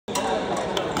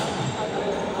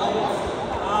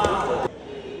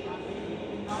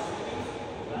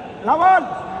Love all.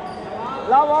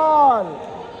 Love all.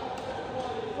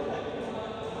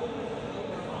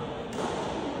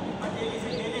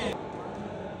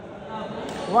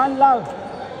 One love.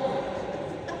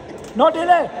 No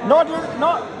delay. No delay.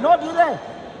 No delay.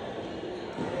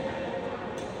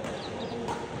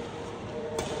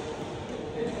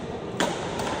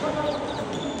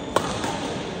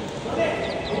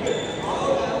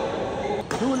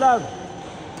 Two love.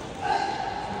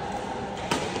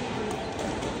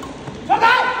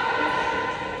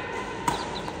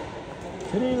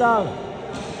 Three love.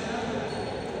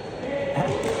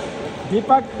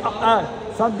 दीपक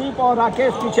संदीप और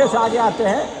राकेश पीछे से आगे आते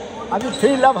हैं। अभी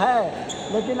 3 लव है,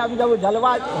 लेकिन अभी जब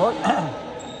जलवा हो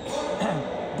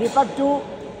दीपक 2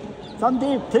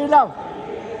 संदीप 3 लव।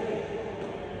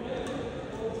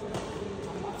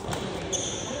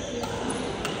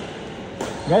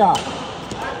 गया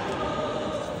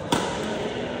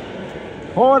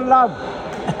 4 love.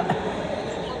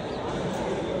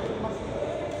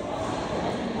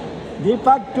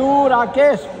 Deepak 2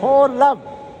 Rakesh 4 love.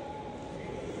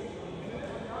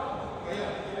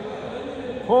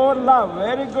 4 love,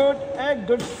 very good, a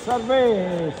good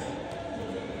service.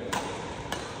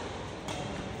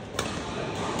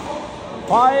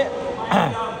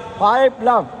 5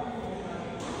 love.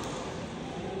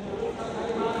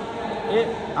 ये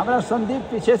हमारा संदीप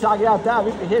पीछे से आगे आता है,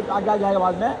 अभी पीछे आगे आ जाएगा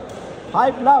बाद में।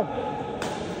 5 love.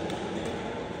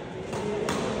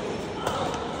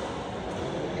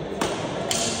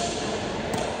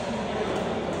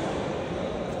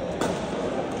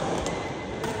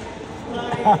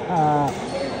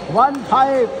 One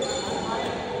 5.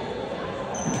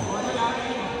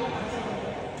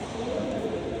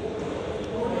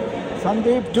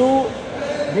 Sandeep 2,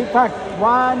 Deepak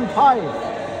 1 5.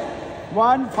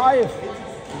 1 5.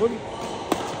 Good.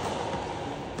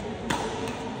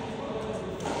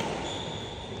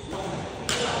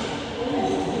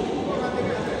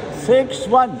 Six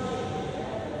 1.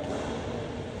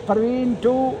 Parveen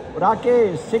 2,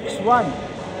 Rakesh 6 1.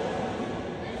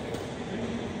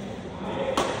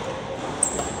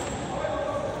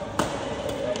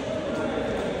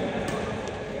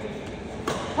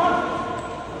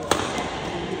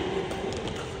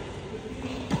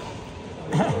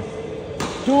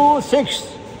 2 6.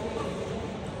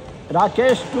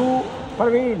 Rakesh 2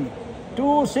 Parveen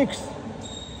 2 6.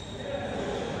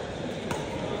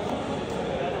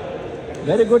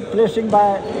 Very good placing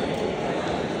by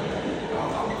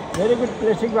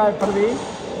Parveen.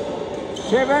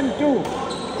 7 2.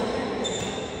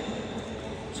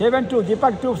 7 2.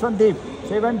 Deepak 2 Sandeep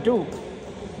 7 2.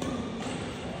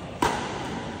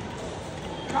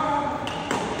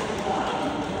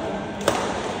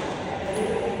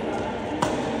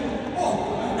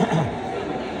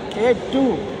 8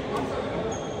 2.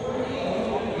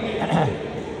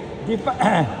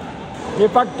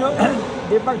 Deepak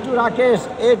 2 Rakesh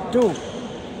 8 2.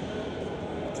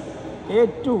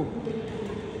 8 2.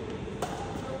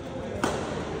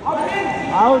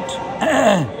 Out.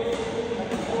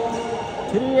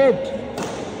 3 8.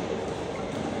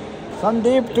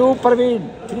 Sandeep 2 Parveen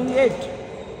 3 8.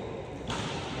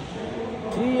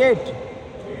 3 8.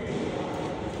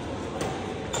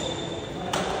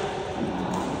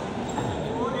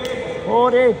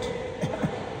 4 8.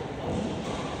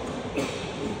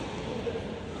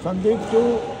 Sandeep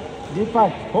 2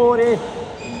 Deepak 4 8.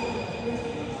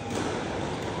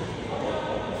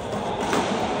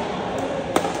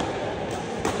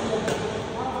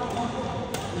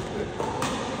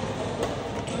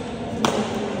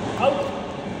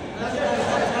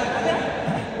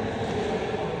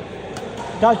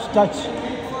 Touch.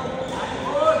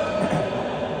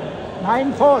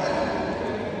 9 4.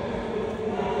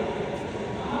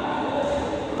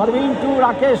 Parveen 2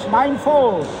 Rakesh 9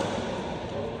 4.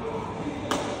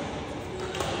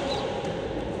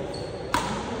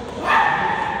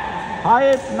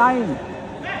 5 9.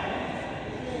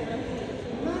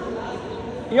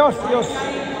 Yours.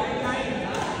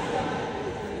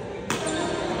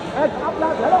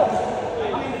 Hello.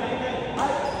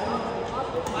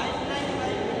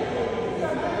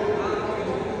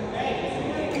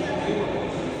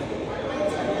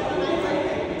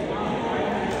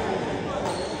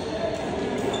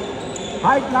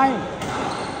 5 9.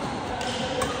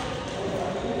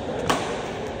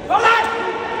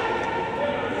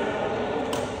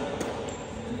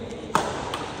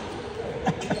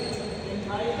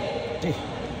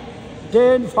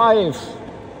 10 5.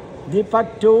 Deepak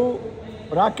 2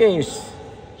 Rakesh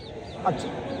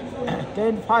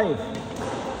 10 5.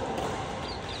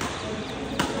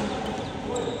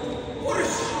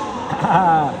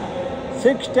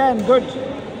 6 10. Good.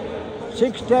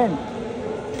 6 10.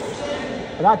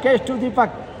 Rakesh to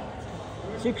Deepak.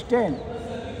 6-10.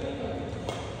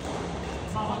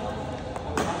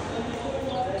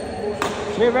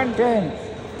 Seven-10.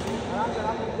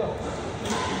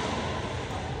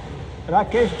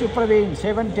 Rakesh to Praveen.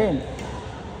 7-10.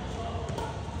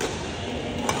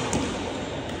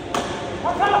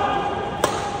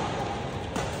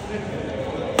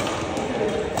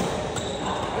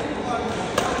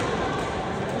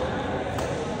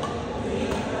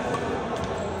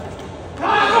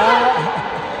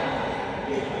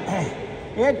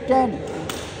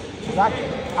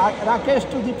 Rakesh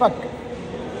to Deepak.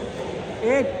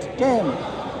 8-10.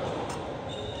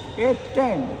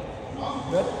 8-10.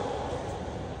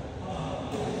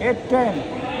 8-10.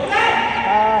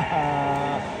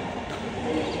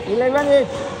 11-8.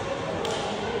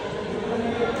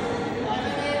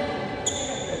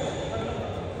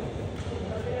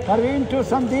 Parveen to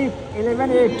Sandeep.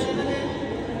 11-8.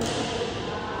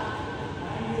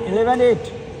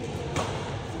 11-8.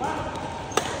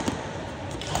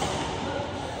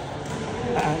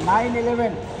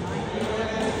 9-11.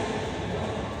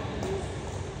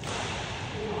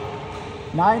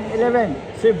 9-11.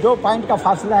 सिर्फ 2 point का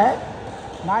फासला है.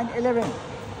 9-11.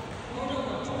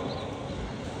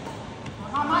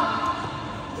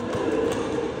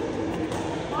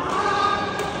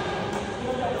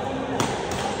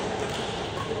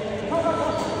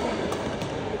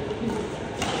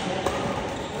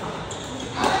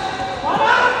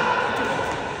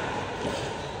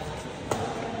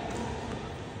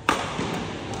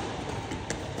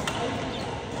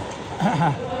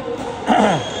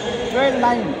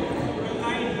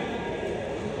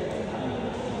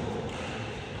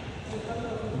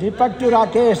 Deepak to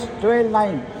Rakesh,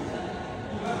 12-9.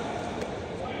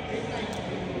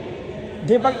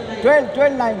 Deepak,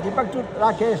 12-9. Deepak to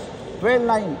Rakesh,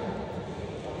 12-9.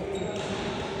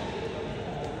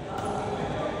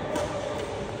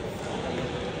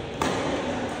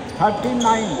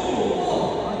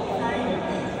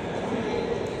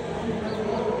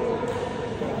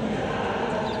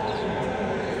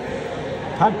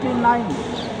 $13-9.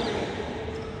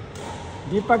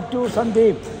 Deepak to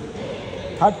Sandeep.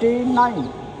 13-9.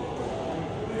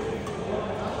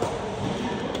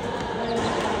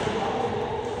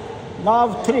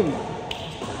 Love 3.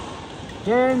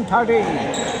 10-13.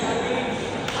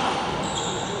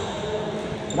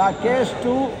 Rakesh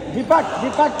to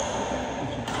Deepak.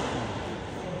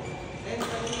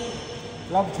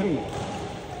 Love 3.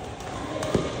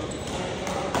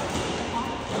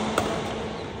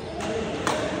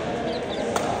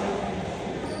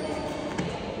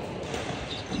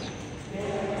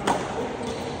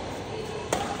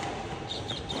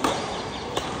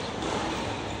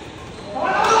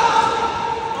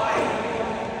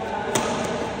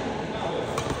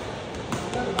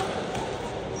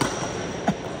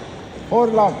 Four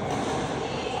love.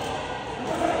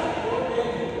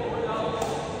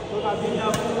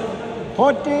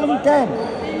 14-10.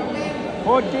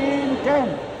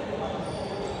 14-10.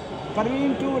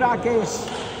 Parveen to Rakesh.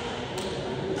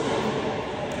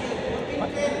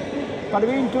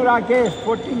 Parveen to Rakesh.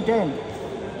 14-10.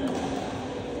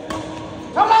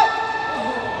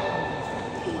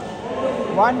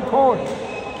 One-four.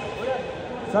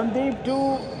 Sandeep to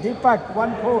Deepak.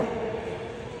 1-4.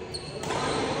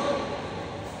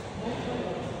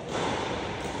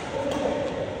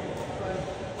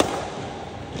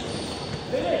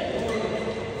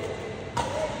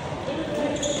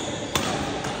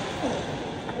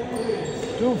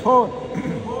 2-4.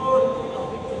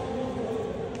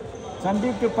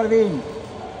 Sandeep to Parveen.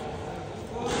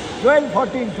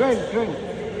 12-14.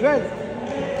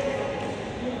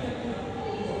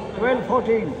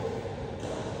 12-14.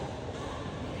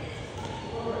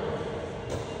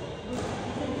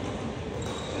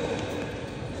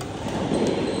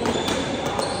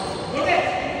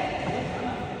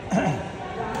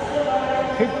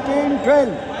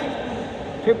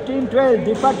 $15-12.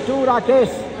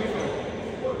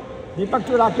 Deepak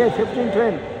to Rakesh.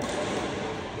 15-12.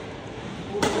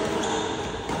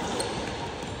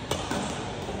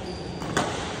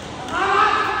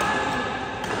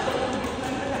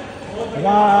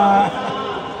 Yeah.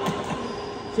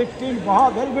 16. Wow,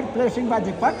 very good placing by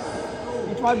Deepak.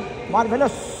 It was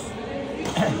marvelous.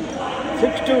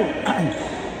 6-2.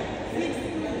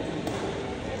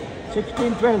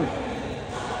 16-12.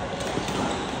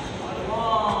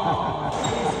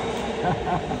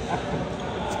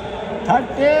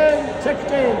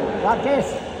 $13-16.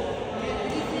 Rakesh.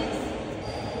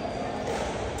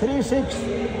 3-6.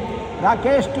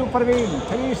 Rakesh to Parveen.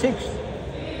 3-6.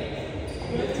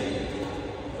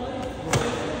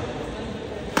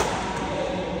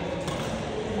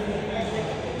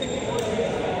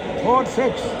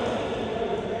 4-6.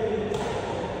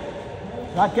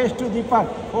 Rakesh to Deepak.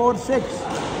 4-6.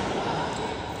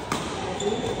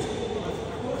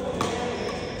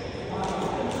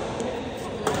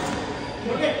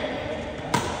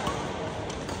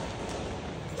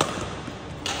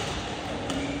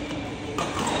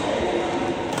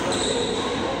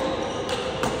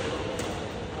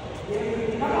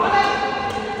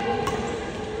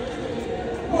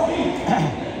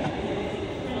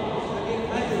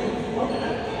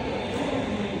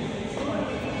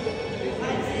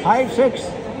 Five, 6.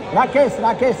 Rakesh.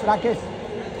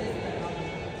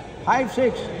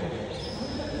 5-6.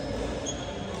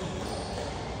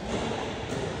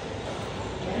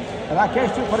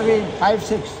 Rakesh to Praveen.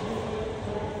 5-6.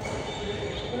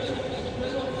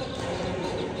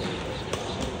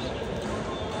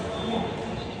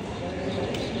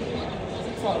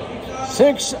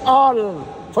 6-all.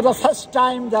 For the first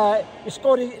time, the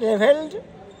score is leveled,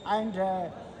 and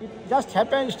it just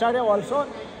happened yesterday also.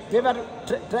 They were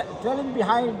trailing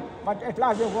behind, but at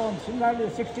last they won. Similarly,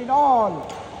 16-all.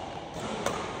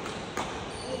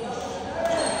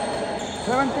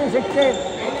 17-16.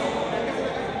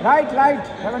 Right.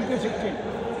 17-16.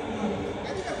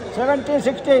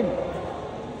 17-16.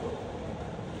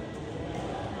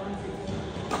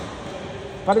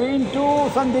 Parveen to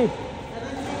Sandeep.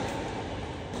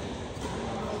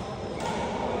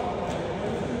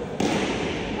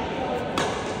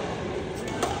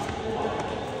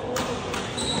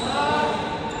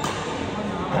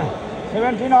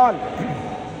 all.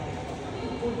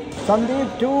 Sandeep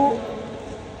to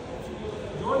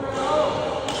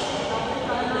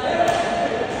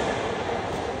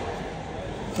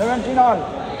all.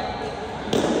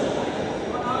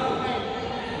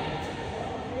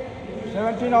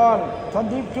 17 all.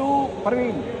 Sandeep to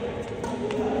Parveen.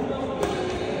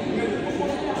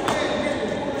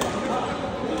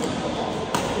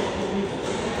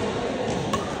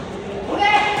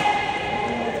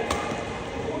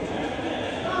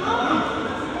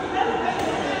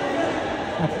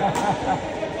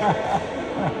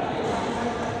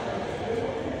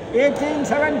 Eighteen,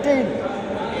 17.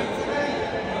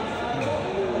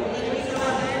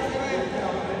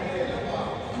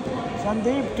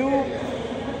 Sandeep to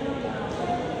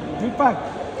Deepak.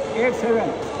 8-7.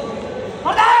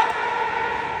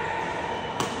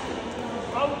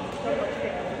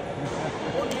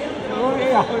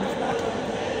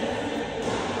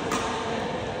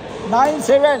 Nine,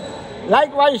 7.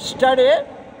 Likewise, today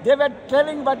they were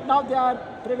trailing, but now they are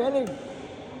prevailing.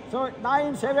 So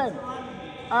 9-7.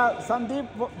 Sandeep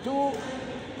to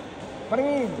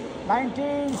Parveen.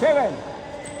 19-7.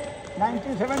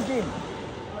 19-17.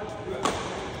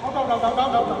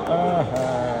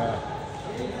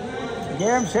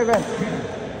 Game 7.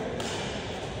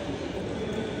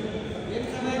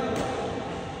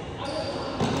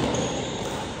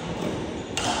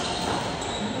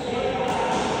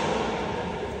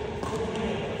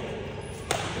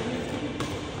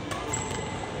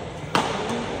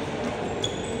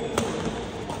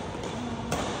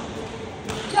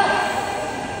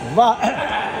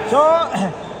 So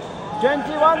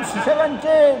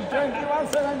 21-17.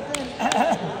 21-17.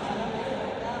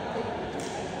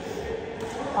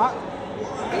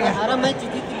 हमारा match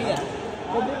जीत लिया।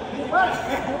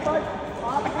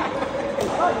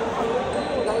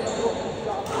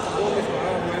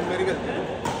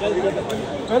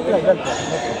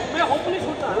 मैं hope नहीं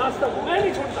छोड़ता last तक, मैं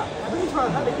नहीं छोड़ता, अभी नहीं छोड़ा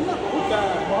था, लेकिन ना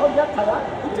बहुत ज़्यादा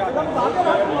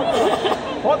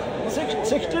बहुत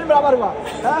 16 बराबर हुआ।